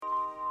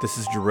This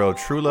is Jarrell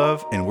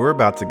Truelove, and we're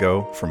about to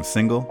go from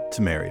single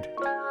to married.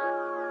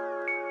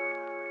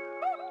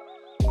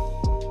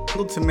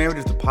 Single to Married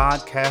is the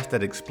podcast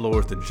that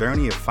explores the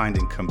journey of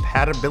finding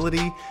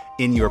compatibility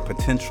in your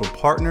potential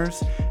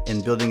partners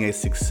and building a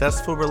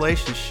successful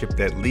relationship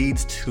that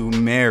leads to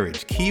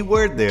marriage. Key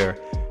word there,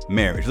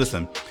 marriage.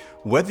 Listen,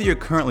 whether you're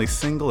currently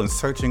single and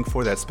searching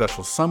for that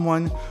special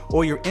someone,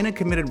 or you're in a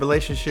committed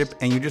relationship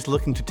and you're just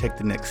looking to take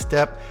the next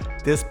step,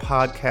 this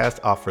podcast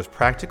offers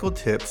practical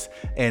tips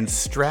and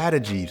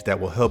strategies that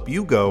will help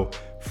you go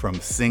from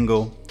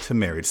single to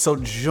married. So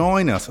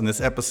join us on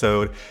this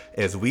episode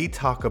as we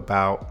talk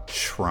about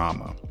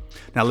trauma.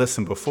 Now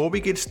listen, before we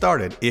get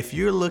started, if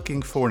you're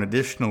looking for an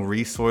additional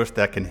resource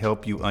that can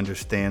help you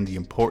understand the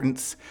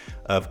importance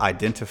of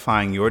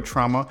identifying your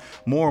trauma,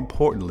 more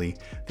importantly,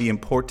 the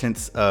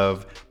importance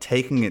of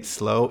taking it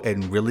slow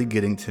and really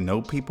getting to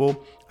know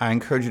people, I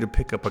encourage you to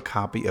pick up a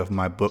copy of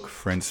my book,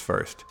 Friends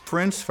First.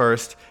 Friends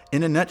First,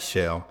 in a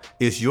nutshell,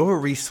 is your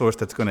resource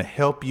that's going to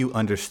help you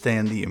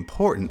understand the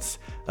importance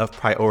of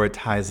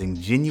prioritizing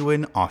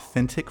genuine,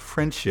 authentic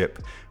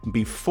friendship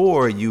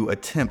before you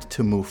attempt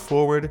to move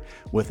forward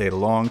with a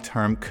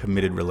long-term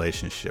committed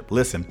relationship.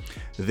 Listen,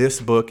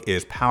 this book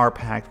is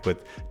power-packed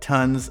with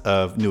tons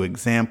of new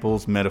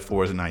examples,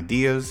 metaphors, and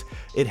ideas.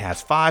 It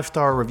has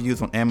 5-star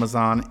reviews on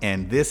Amazon,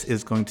 and this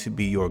is going to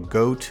be your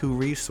go-to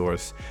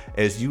resource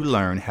as you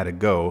learn how to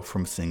go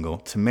from single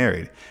to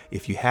married.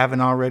 If you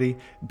haven't already,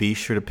 be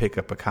sure to pick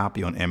up a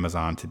copy on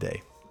Amazon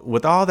today.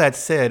 With all that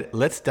said,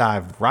 let's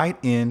dive right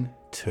in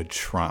to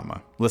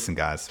trauma. Listen,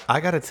 guys,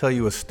 I got to tell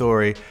you a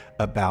story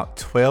about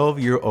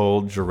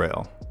 12-year-old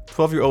Jarrell.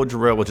 12-year-old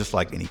Jarrell was just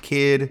like any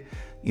kid,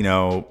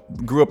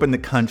 grew up in the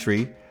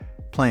country,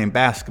 playing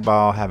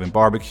basketball, having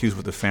barbecues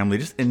with the family,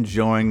 just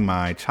enjoying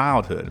my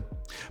childhood.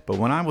 But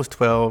when I was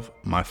 12,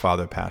 my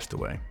father passed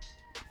away.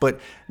 But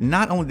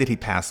not only did he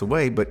pass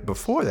away, but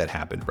before that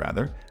happened,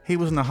 he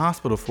was in the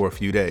hospital for a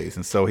few days.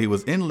 And so he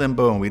was in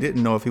limbo and we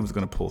didn't know if he was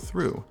going to pull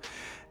through.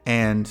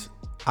 And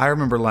I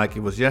remember like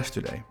it was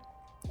yesterday.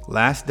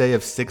 Last day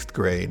of 6th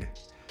grade,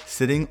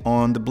 sitting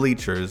on the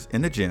bleachers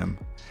in the gym,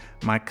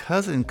 my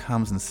cousin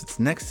comes and sits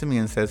next to me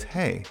and says,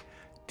 "Hey,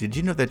 did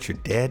you know that your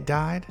dad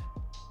died?"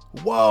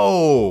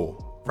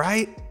 Whoa,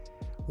 right?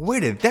 Where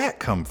did that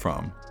come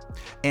from?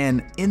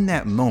 And in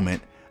that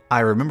moment,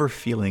 I remember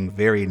feeling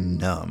very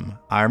numb.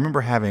 I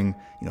remember having,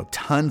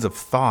 tons of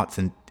thoughts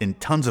and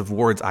tons of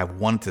words I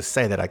wanted to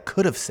say that I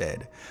could have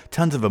said,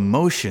 tons of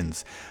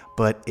emotions,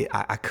 but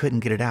I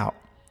couldn't get it out.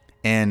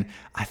 And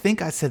I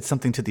think I said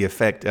something to the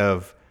effect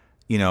of,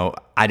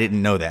 I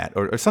didn't know that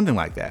or something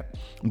like that.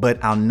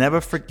 But I'll never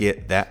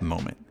forget that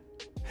moment.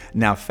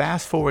 Now,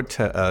 fast forward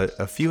to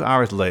a few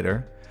hours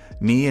later,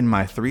 me and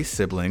my 3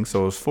 siblings,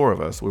 so it was 4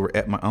 of us, we were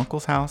at my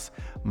uncle's house.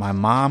 My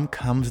mom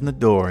comes in the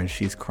door and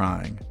she's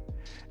crying.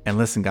 And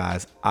listen,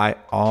 guys, I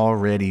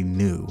already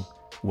knew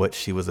what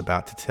she was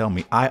about to tell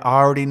me. I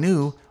already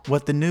knew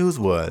what the news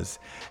was.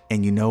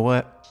 And you know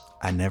what?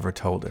 I never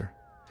told her.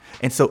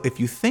 And so if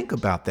you think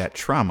about that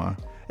trauma,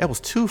 it was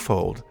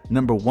twofold.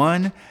 Number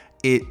one,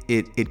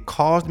 it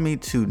caused me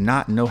to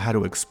not know how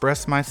to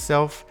express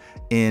myself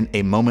in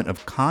a moment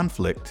of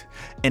conflict.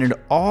 And it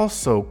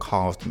also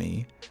taught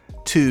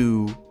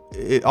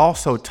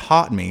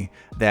me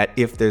that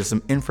if there's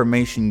some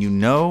information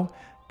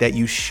that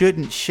you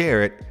shouldn't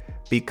share it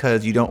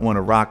because you don't want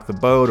to rock the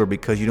boat or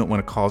because you don't want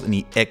to cause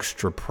any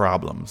extra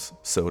problems,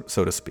 so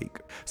to speak.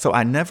 So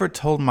I never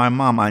told my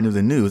mom I knew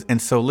the news.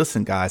 And so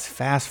listen, guys,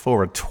 fast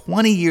forward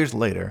 20 years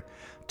later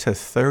to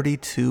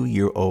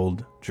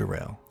 32-year-old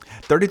Jarrell.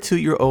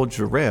 32-year-old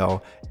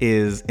Jarrell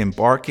is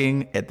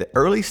embarking at the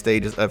early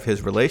stages of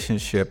his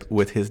relationship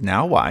with his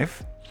now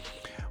wife.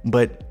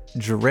 But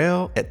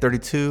Jarrell at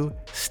 32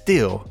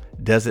 still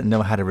doesn't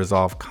know how to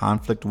resolve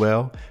conflict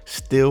well,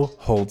 still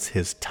holds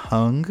his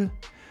tongue.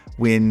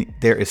 When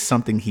there is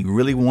something he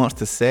really wants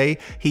to say,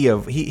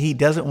 he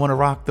doesn't want to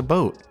rock the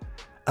boat.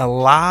 A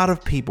lot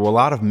of people, a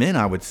lot of men,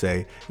 I would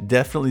say,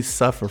 definitely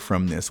suffer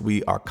from this.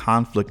 We are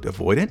conflict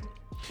avoidant.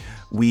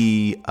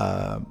 We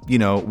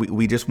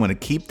just want to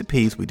keep the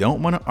peace. We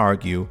don't want to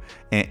argue,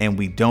 and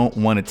we don't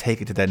want to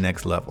take it to that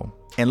next level.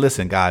 And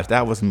listen, guys,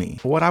 that was me.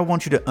 What I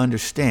want you to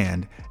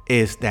understand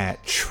is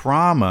that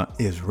trauma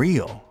is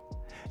real.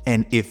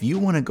 And if you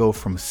want to go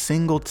from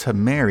single to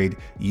married,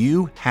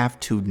 you have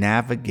to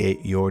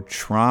navigate your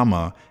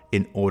trauma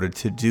in order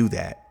to do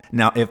that.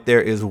 Now, if there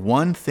is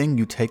one thing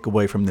you take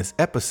away from this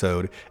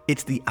episode,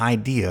 it's the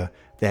idea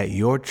that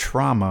your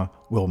trauma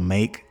will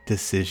make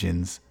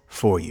decisions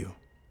for you.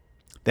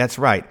 That's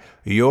right.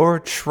 Your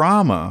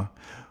trauma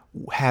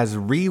has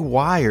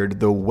rewired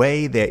the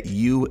way that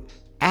you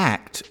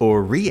act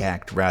or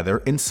react rather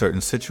in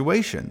certain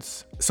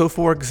situations. So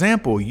for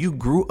example, you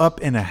grew up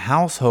in a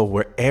household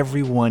where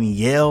everyone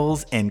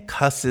yells and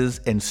cusses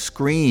and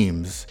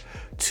screams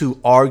to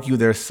argue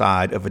their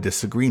side of a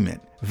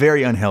disagreement.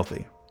 Very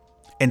unhealthy.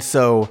 And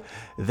so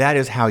that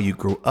is how you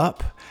grew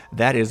up.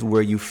 That is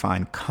where you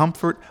find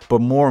comfort.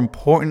 But more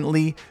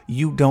importantly,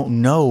 you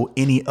don't know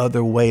any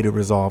other way to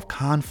resolve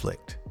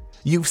conflict.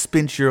 You've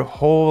spent your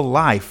whole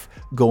life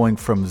going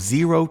from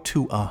 0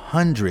 to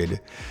 100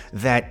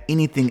 that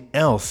anything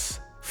else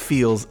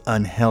feels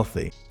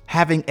unhealthy.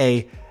 Having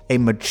a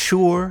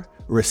mature,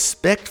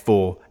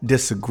 respectful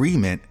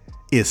disagreement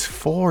is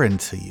foreign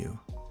to you.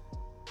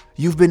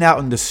 You've been out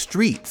in the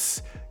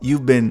streets.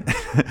 You've been,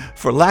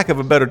 for lack of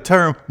a better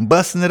term,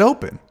 busting it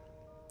open.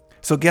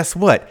 So guess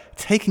what?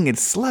 Taking it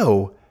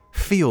slow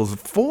feels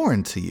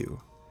foreign to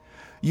you.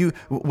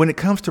 When it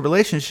comes to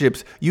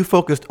relationships, you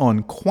focused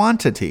on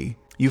quantity.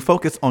 You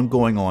focus on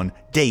going on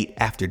date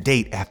after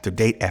date after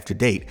date after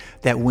date,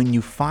 that when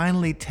you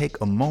finally take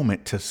a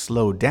moment to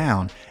slow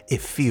down, it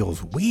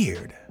feels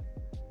weird.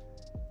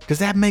 Does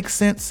that make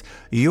sense?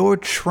 Your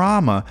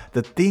trauma,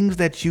 the things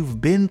that you've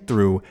been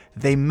through,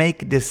 they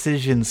make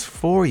decisions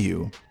for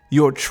you.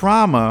 Your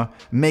trauma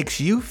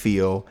makes you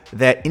feel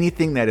that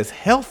anything that is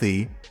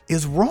healthy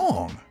is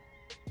wrong.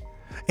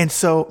 And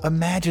so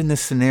imagine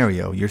this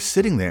scenario. You're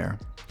sitting there,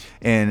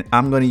 and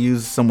I'm going to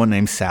use someone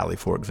named Sally,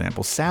 for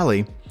example.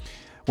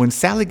 When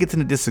Sally gets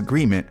in a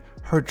disagreement,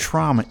 her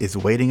trauma is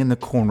waiting in the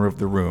corner of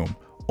the room,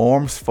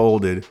 arms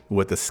folded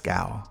with a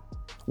scowl,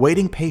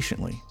 waiting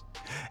patiently.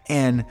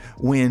 And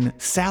when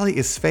Sally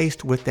is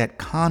faced with that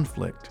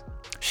conflict,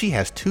 she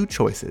has two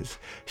choices.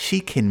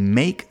 She can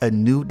make a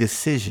new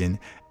decision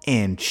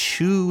and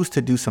choose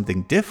to do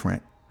something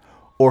different,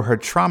 or her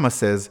trauma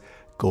says,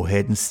 go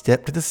ahead and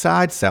step to the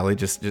side, Sally.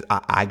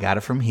 I got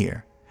it from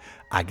here.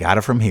 I got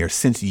it from here.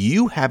 Since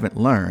you haven't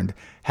learned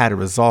how to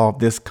resolve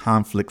this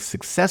conflict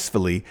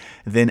successfully,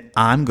 then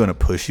I'm going to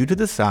push you to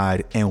the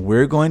side and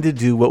we're going to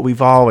do what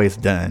we've always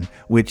done,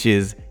 which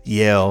is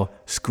yell,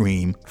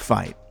 scream,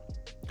 fight.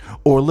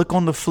 Or look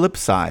on the flip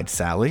side,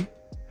 Sally.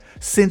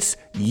 Since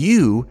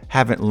you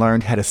haven't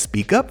learned how to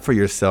speak up for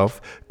yourself,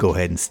 go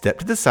ahead and step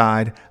to the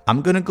side.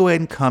 I'm going to go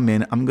ahead and come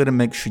in. I'm going to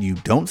make sure you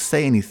don't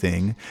say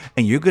anything,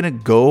 and you're going to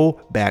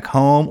go back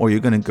home, or you're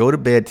going to go to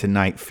bed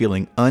tonight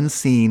feeling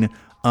unseen,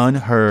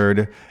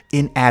 unheard,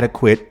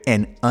 inadequate,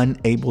 and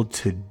unable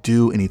to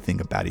do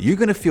anything about it. You're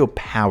going to feel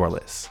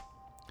powerless.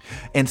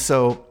 And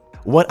so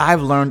what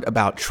I've learned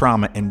about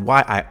trauma, and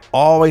why I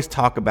always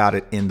talk about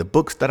it in the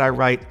books that I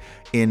write,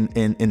 in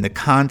the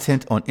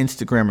content on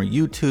Instagram or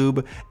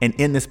YouTube, and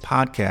in this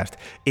podcast,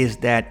 is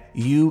that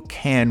you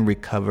can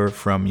recover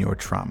from your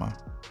trauma.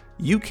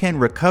 You can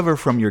recover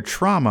from your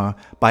trauma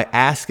by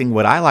asking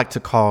what I like to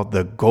call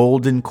the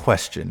golden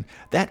question.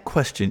 That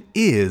question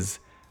is,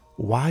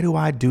 why do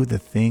I do the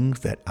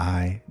things that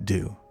I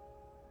do?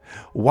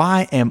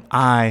 Why am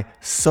I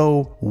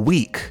so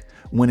weak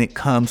when it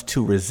comes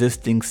to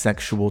resisting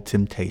sexual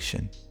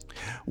temptation?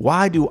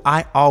 Why do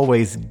I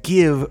always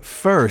give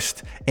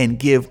first and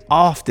give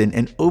often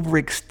and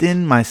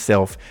overextend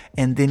myself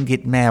and then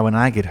get mad when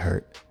I get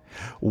hurt?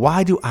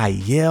 Why do I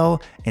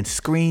yell and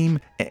scream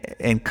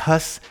and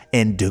cuss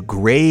and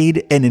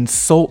degrade and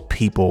insult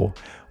people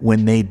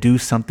when they do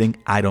something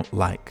I don't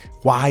like?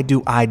 Why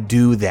do I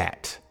do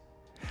that?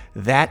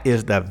 That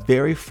is the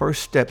very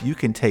first step you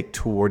can take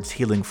towards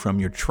healing from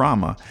your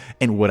trauma.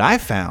 And what I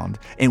found,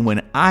 and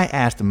when I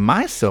asked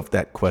myself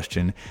that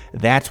question,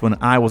 that's when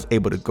I was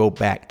able to go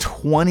back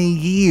 20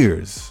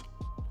 years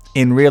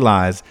and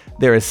realize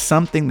there is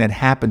something that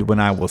happened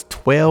when I was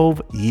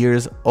 12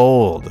 years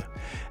old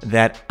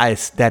that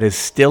is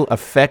still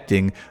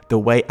affecting the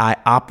way I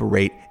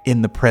operate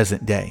in the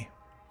present day.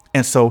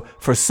 And so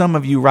for some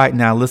of you right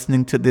now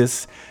listening to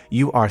this,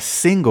 you are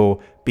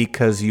single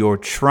because your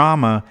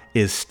trauma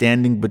is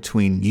standing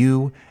between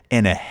you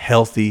and a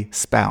healthy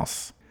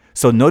spouse.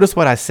 So notice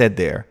what I said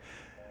there.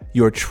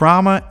 Your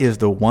trauma is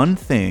the one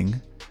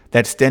thing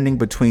that's standing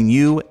between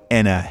you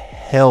and a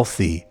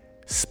healthy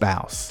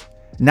spouse,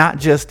 not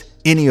just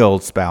any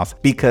old spouse,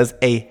 because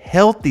a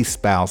healthy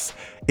spouse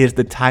is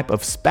the type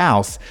of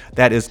spouse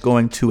that is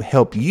going to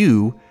help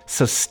you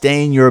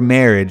sustain your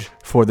marriage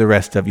for the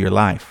rest of your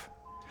life.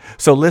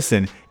 So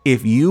listen,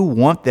 if you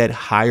want that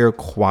higher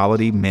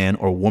quality man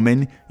or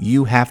woman,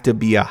 you have to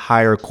be a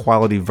higher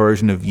quality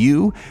version of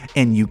you,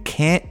 and you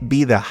can't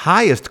be the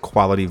highest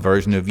quality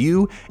version of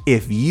you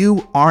if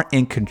you aren't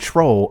in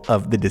control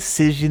of the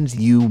decisions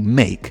you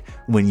make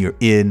when you're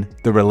in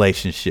the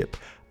relationship,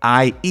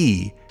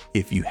 i.e.,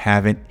 if you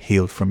haven't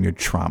healed from your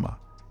trauma.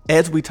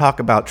 As we talk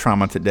about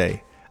trauma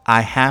today,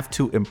 I have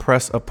to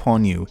impress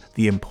upon you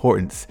the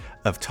importance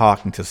of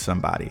talking to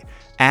somebody,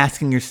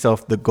 asking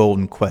yourself the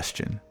golden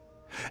question.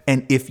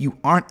 And if you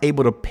aren't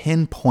able to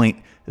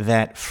pinpoint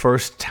that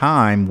first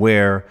time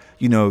where,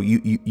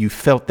 you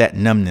felt that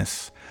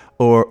numbness,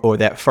 or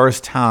that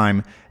first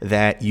time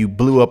that you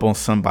blew up on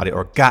somebody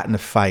or got in a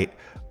fight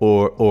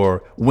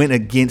or went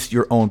against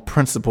your own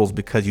principles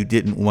because you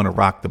didn't want to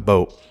rock the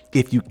boat,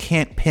 if you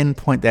can't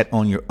pinpoint that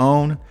on your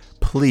own,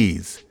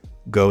 please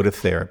go to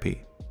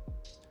therapy.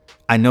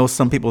 I know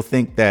some people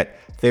think that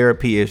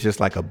therapy is just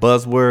like a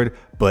buzzword,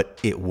 but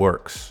it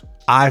works.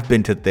 I've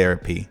been to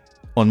therapy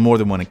on more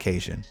than one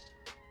occasion.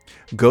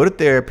 Go to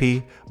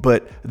therapy,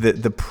 but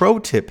the pro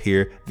tip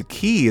here, the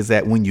key is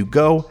that when you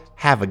go,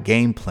 have a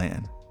game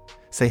plan.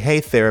 Say, hey,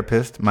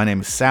 therapist, my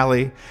name is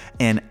Sally,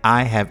 and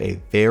I have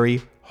a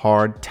very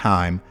hard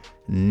time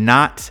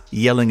not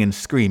yelling and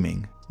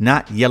screaming,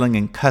 not yelling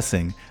and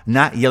cussing,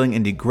 not yelling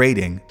and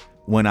degrading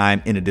when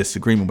I'm in a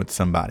disagreement with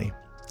somebody.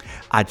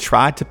 I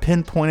tried to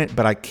pinpoint it,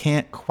 but I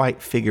can't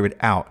quite figure it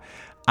out.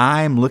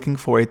 I'm looking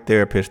for a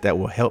therapist that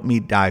will help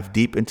me dive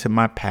deep into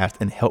my past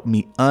and help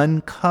me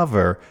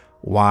uncover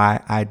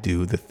why I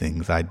do the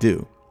things I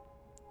do.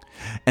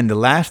 And the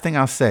last thing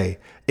I'll say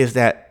is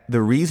that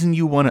the reason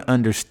you want to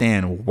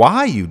understand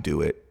why you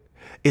do it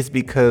is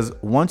because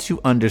once you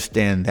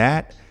understand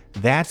that,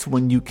 that's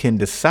when you can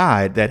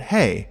decide that,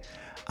 hey,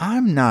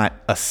 I'm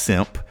not a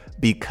simp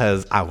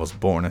because I was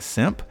born a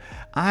simp.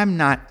 I'm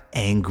not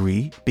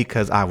angry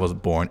because I was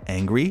born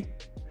angry.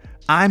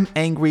 I'm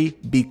angry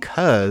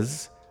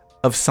because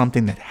of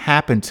something that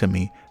happened to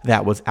me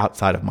that was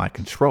outside of my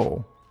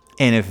control.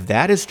 And if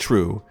that is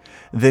true,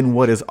 then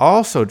what is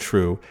also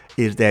true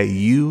is that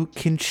you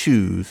can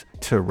choose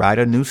to write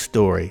a new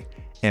story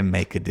and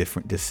make a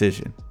different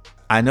decision.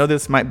 I know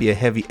this might be a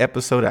heavy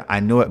episode.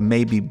 I know it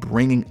may be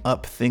bringing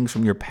up things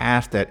from your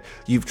past that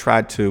you've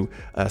tried to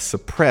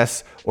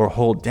suppress or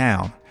hold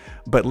down.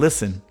 But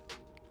listen,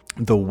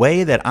 the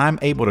way that I'm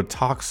able to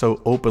talk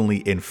so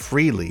openly and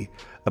freely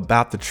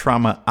about the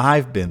trauma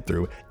I've been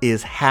through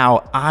is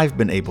how I've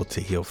been able to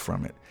heal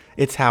from it.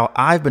 It's how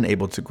I've been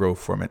able to grow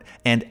from it.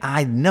 And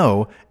I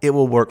know it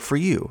will work for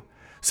you.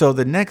 So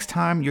the next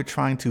time you're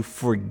trying to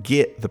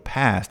forget the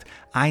past,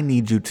 I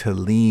need you to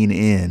lean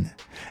in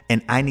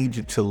and I need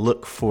you to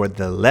look for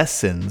the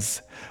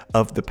lessons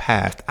of the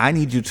past. I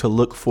need you to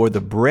look for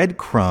the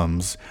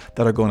breadcrumbs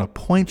that are going to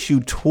point you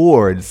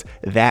towards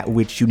that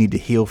which you need to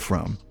heal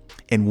from.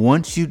 And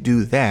once you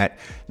do that,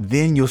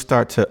 then you'll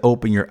start to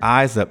open your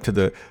eyes up to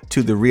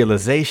the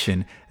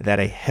realization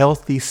that a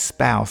healthy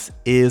spouse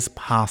is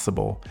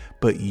possible,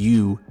 but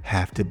you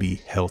have to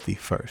be healthy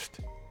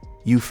first.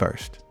 You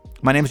first.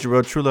 My name is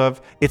Jarrell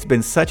Truelove. It's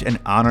been such an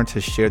honor to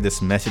share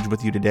this message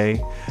with you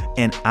today,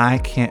 and I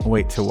can't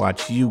wait to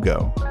watch you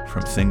go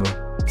from single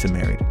to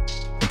married.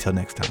 Until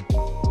next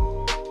time.